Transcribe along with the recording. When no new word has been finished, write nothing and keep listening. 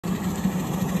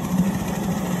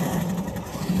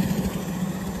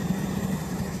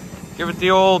Give it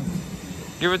the old,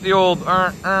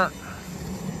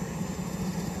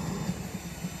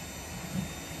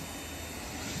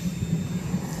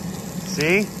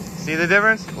 See? See the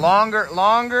difference?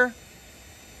 Longer.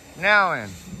 Now in.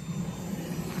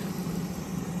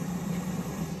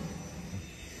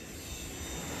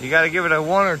 You got to give it a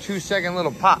 1 or 2 second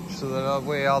little pop so that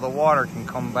way all the water can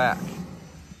come back.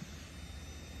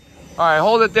 All right,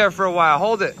 hold it there for a while.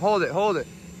 Hold it.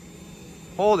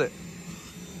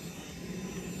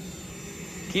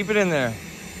 Keep it in there.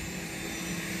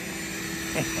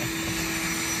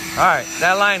 All right,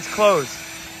 that line's closed.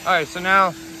 All right, so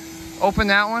now open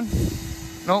that one.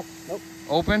 Nope.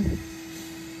 Open.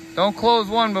 Don't close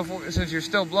one before, since you're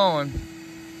still blowing.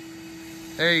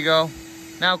 There you go.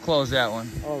 Now close that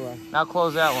one. All right. Now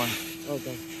close that one.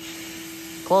 Okay.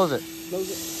 Close it. Close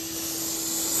it.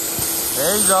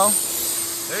 There you go.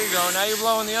 There you go. Now you're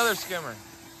blowing the other skimmer.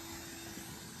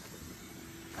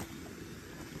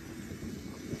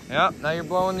 Yep, now you're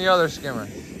blowing the other skimmer.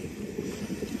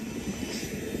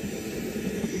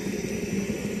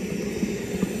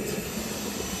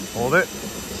 Hold it.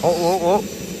 Oh.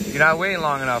 You're not waiting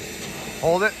long enough.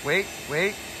 Hold it. Wait.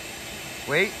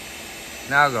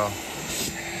 Now go.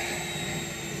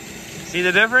 See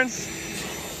the difference?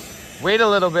 Wait a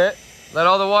little bit. Let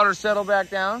all the water settle back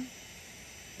down.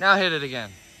 Now hit it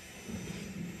again.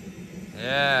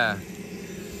 Yeah.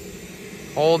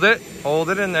 Hold it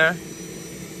in there.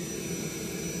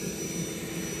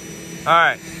 All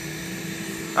right,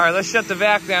 let's shut the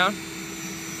vac down.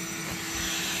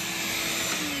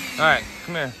 All right,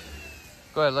 come here.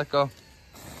 Go ahead, let go.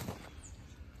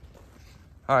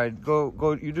 All right,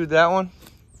 go, you do that one.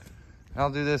 I'll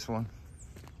do this one.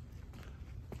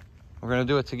 We're gonna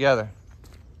do it together.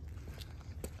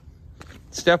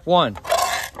 Step 1,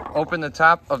 open the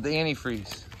top of the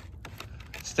antifreeze.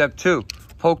 Step 2,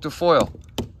 poke the foil.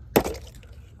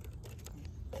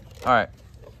 All right.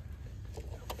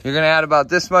 You're gonna add about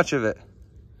this much of it.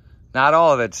 Not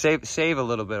all of it. Save a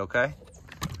little bit, okay?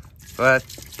 Go ahead.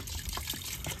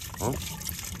 Oh.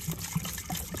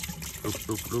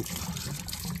 Loop.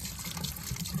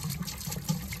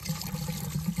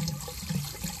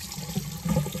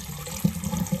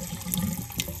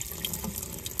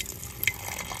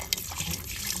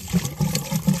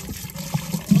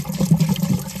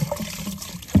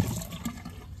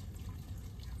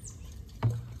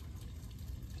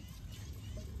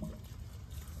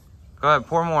 Go ahead,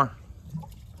 pour more.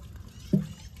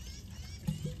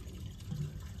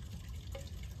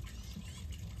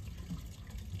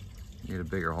 Get a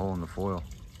bigger hole in the foil.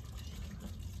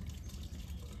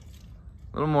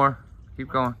 A little more. Keep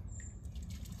going.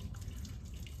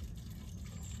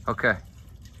 Okay.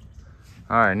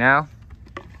 All right, now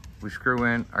we screw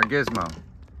in our gizmo.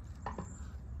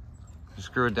 Just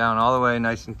screw it down all the way,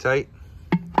 nice and tight.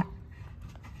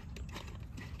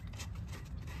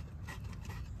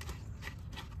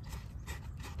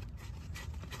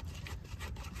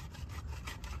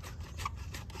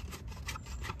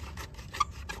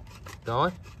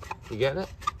 Going? You getting it?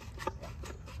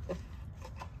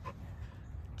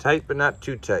 Tight, but not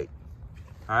too tight.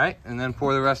 All right, and then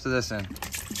pour the rest of this in.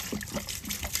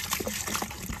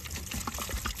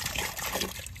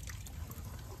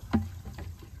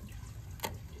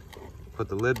 Put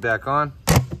the lid back on.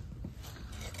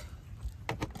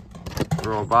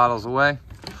 Throw our bottles away.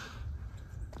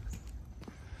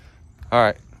 All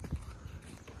right.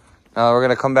 Now we're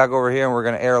gonna come back over here and we're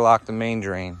gonna airlock the main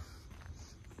drain.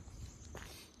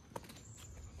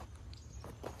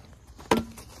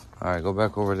 All right, go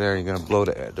back over there. You're gonna blow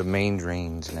the main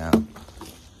drains now.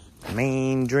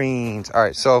 Main drains. All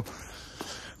right, so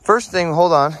first thing,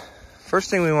 hold on. First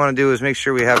thing we wanna do is make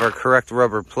sure we have our correct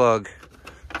rubber plug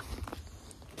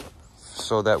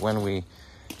so that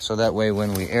way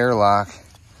when we airlock,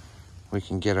 we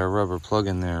can get our rubber plug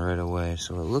in there right away.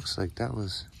 So it looks like that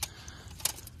was,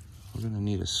 we're gonna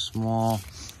need a small,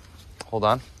 hold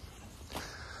on.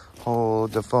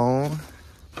 Hold the phone.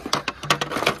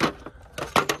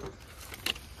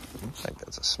 Looks like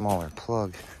that's a smaller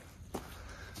plug.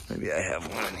 Maybe I have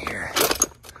one in here.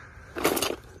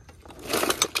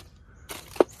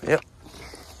 Yep.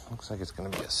 Looks like it's gonna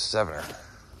be a 7er.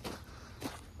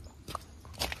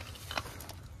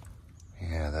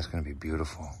 Yeah, that's gonna be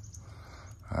beautiful.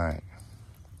 All right.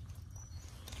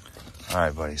 All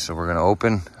right, buddy. So we're gonna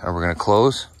open, or we're gonna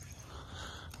close.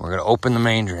 We're gonna open the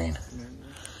main drain.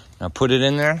 Now put it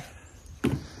in there.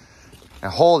 Now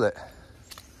hold it.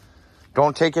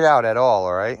 Don't take it out at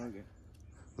all right? Okay.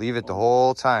 Leave it the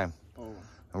whole time.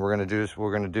 And we're gonna do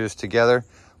this together,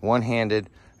 one-handed,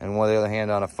 and one the other hand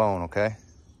on a phone, okay?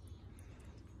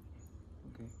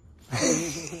 All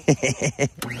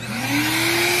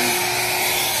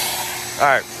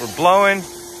right, we're blowing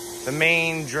the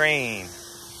main drain.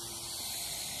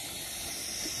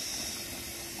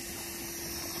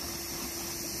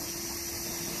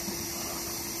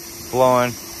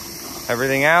 Blowing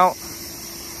everything out.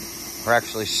 We're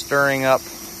actually stirring up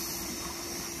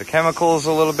the chemicals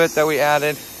a little bit that we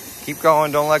added. Keep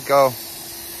going, don't let go.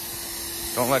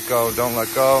 Don't let go, don't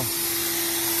let go.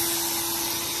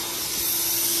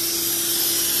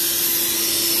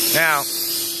 Now,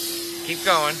 keep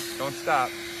going, don't stop.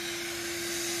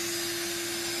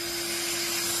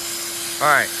 All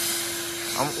right,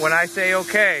 when I say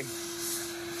okay,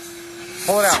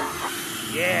 pull it out.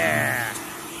 Yeah.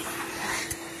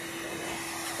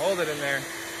 Hold it in there.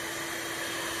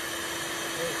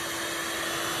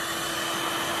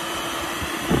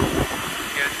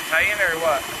 Get it tighten or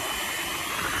what?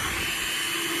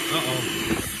 Uh-oh.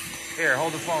 Here,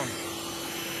 hold the phone.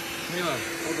 Mila,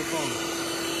 hold the phone.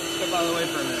 Step out of the way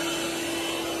for a minute.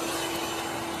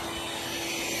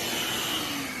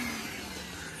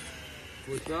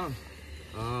 What's wrong?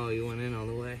 Oh, you went in all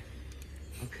the way?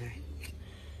 Okay.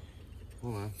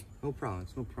 Hold on. No problem.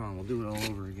 It's no problem. We'll do it all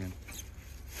over again.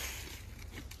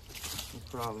 No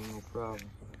problem. No problem.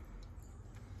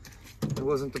 It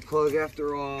wasn't the plug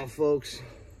after all, folks.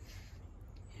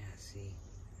 Yeah, see.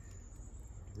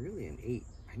 Really an 8.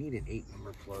 I need an 8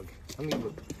 number plug. Let me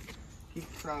look. Keep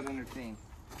the crowd entertained.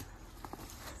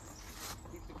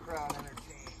 Keep the crowd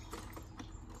entertained.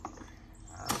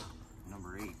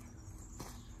 Number 8.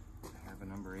 I have a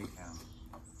number 8 now.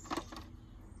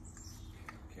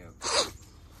 Okay.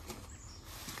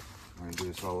 We're gonna do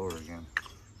this all over again.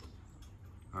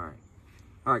 All right.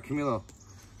 All right, Camilo.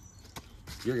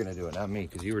 You're gonna do it, not me,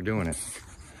 because you were doing it.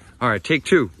 All right, take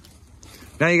 2.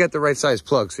 Now you got the right size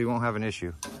plug, so you won't have an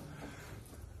issue.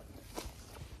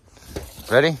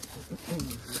 Ready?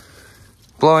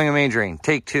 Blowing a main drain,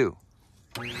 take 2.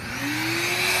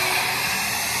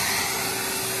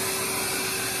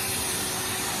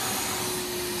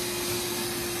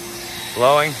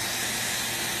 Blowing.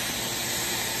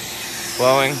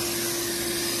 Blowing.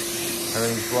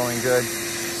 Everything's blowing good.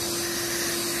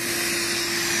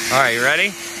 All right, you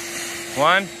ready?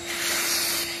 1,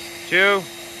 2,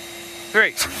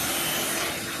 3.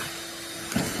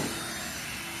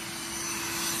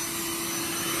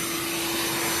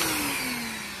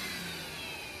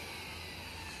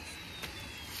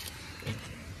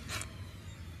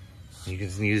 You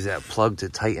can use that plug to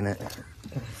tighten it.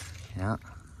 Yeah.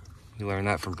 You learned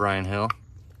that from Brian Hill.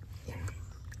 Yeah.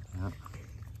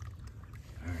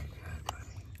 Very good, buddy.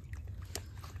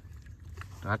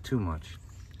 Not too much.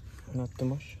 Not too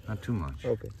much? Not too much.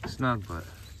 Okay. Snug, but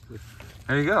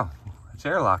there you go. It's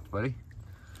airlocked, buddy.